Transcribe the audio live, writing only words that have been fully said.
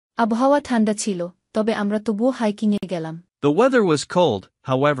আবহাওয়া ঠান্ডা ছিল, তবে আমরা তবুও হাইকিংয়ে গেলাম। The weather was cold,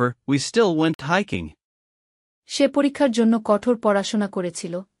 however, we still went hiking. সে পরীক্ষার জন্য কঠোর পড়াশোনা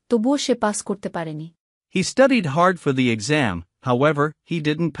করেছিল, তবুও সে পাস করতে পারেনি। He studied hard for the exam, however, he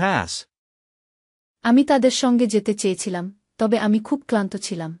didn't pass. আমি তাদের সঙ্গে যেতে চেয়েছিলাম, তবে আমি খুব ক্লান্ত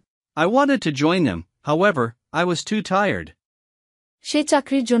ছিলাম। I wanted to join them, however, I was too tired. সে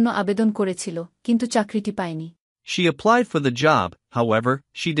চাকরির জন্য আবেদন করেছিল, কিন্তু চাকরিটি পায়নি। She applied for the job, however,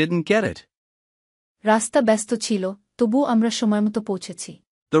 she didn't get it. রাস্তা ব্যস্ত ছিল, তবুও আমরা সময়মতো পৌঁছেছি।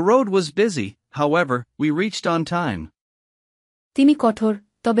 The road was busy, however, we reached on time. তিনি কঠোর,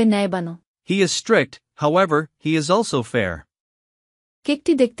 তবে ন্যায়বানও। He is strict, however, he is also fair.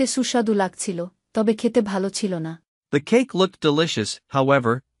 কেকটি দেখতে সুস্বাদু লাগছিল, তবে খেতে ভালো ছিল না। The cake looked delicious,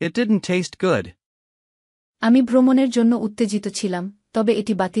 however, it didn't taste good. আমি ভ্রমণের জন্য উত্তেজিত ছিলাম, তবে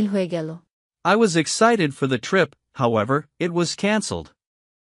এটি বাতিল হয়ে গেল। I was excited for the trip, however, it was cancelled.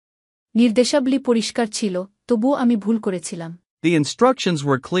 নির্দেশাবলী পরিষ্কার ছিল, তবুও আমি ভুল করেছিলাম। The instructions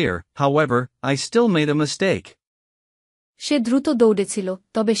were clear, however, I still made a mistake. সে দ্রুত দৌড়েছিল,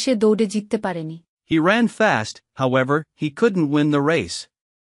 তবে সে দৌড়ে জিততে পারেনি। He ran fast, however, he couldn't win the race.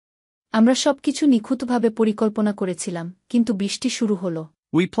 আমরা সবকিছু নিখুঁতভাবে পরিকল্পনা করেছিলাম, কিন্তু বৃষ্টি শুরু হল।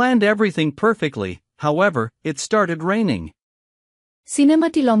 We planned everything perfectly, however, it started raining.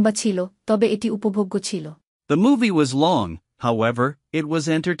 সিনেমাটি লম্বা ছিল, তবে এটি উপভোগ্য ছিল। The movie was long, however, it was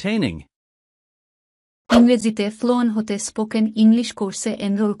entertaining. ইংরেজিতে ফ্লুয়েন্ট হতে স্পোকেন ইংলিশ কোর্সে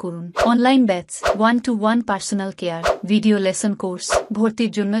এনরোল করুন। Online batch, 1-to-1 personal care, video lesson course.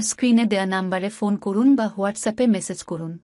 ভর্তির জন্য স্ক্রিনে দেয়া নাম্বারে ফোন করুন বা হোয়াটসঅ্যাপে মেসেজ করুন।